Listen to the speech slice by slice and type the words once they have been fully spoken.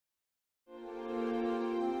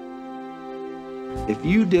If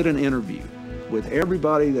you did an interview with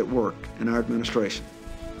everybody that worked in our administration,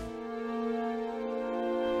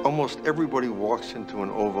 almost everybody walks into an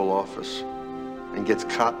Oval Office and gets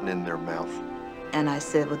cotton in their mouth. And I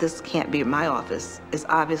said, well, this can't be my office. It's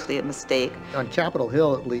obviously a mistake. On Capitol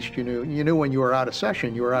Hill, at least, you knew when you were out of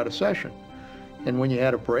session, you were out of session. And when you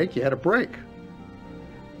had a break, you had a break.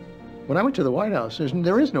 When I went to the White House,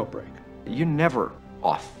 there is no break. You're never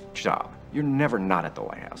off job. You're never not at the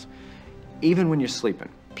White House, even when you're sleeping.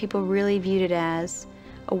 People really viewed it as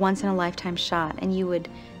a once-in-a-lifetime shot, and you would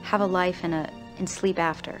have a life and sleep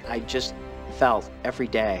after. I just felt every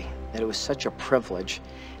day that it was such a privilege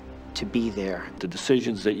to be there. The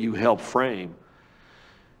decisions that you help frame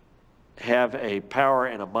have a power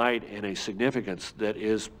and a might and a significance that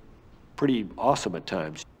is pretty awesome at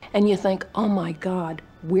times. And you think, oh my God,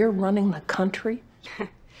 we're running the country?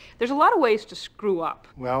 There's a lot of ways to screw up.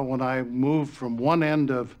 Well, when I moved from one end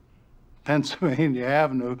of Pennsylvania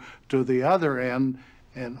Avenue to the other end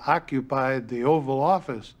and occupied the Oval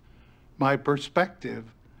Office, my perspective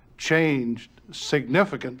changed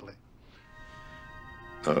significantly.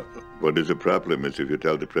 What is the problem is if you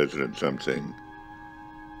tell the president something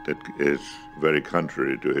that is very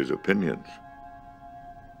contrary to his opinions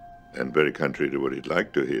and very contrary to what he'd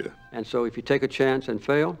like to hear. And so if you take a chance and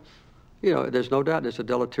fail, there's no doubt there's a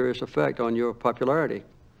deleterious effect on your popularity.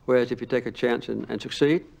 Whereas if you take a chance and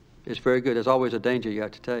succeed, it's very good. There's always a danger you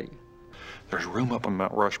have to take. There's room up on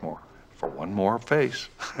Mount Rushmore for one more face.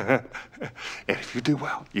 And if you do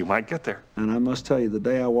well, you might get there. and I must tell you, the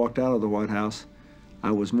day I walked out of the White House,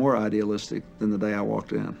 I was more idealistic than the day I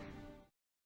walked in.